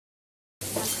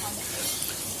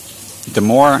the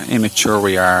more immature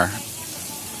we are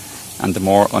and the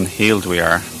more unhealed we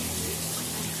are,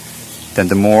 then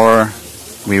the more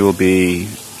we will be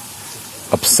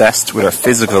obsessed with our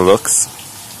physical looks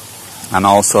and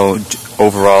also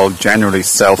overall generally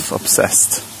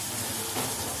self-obsessed.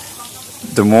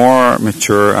 The more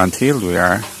mature and healed we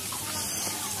are,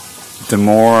 the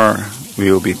more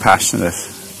we will be passionate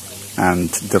and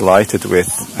delighted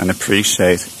with and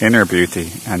appreciate inner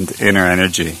beauty and inner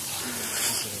energy.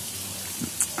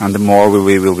 And the more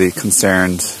we will be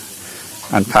concerned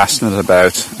and passionate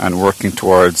about and working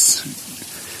towards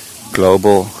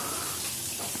global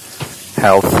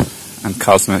health and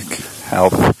cosmic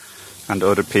health and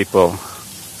other people,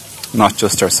 not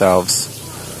just ourselves.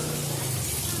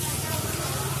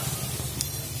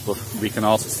 But we can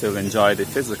also still enjoy the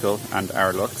physical and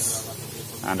our looks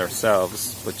and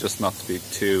ourselves, but just not to be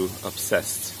too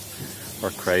obsessed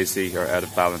or crazy or out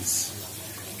of balance,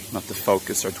 not to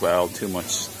focus or dwell too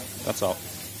much. That's all.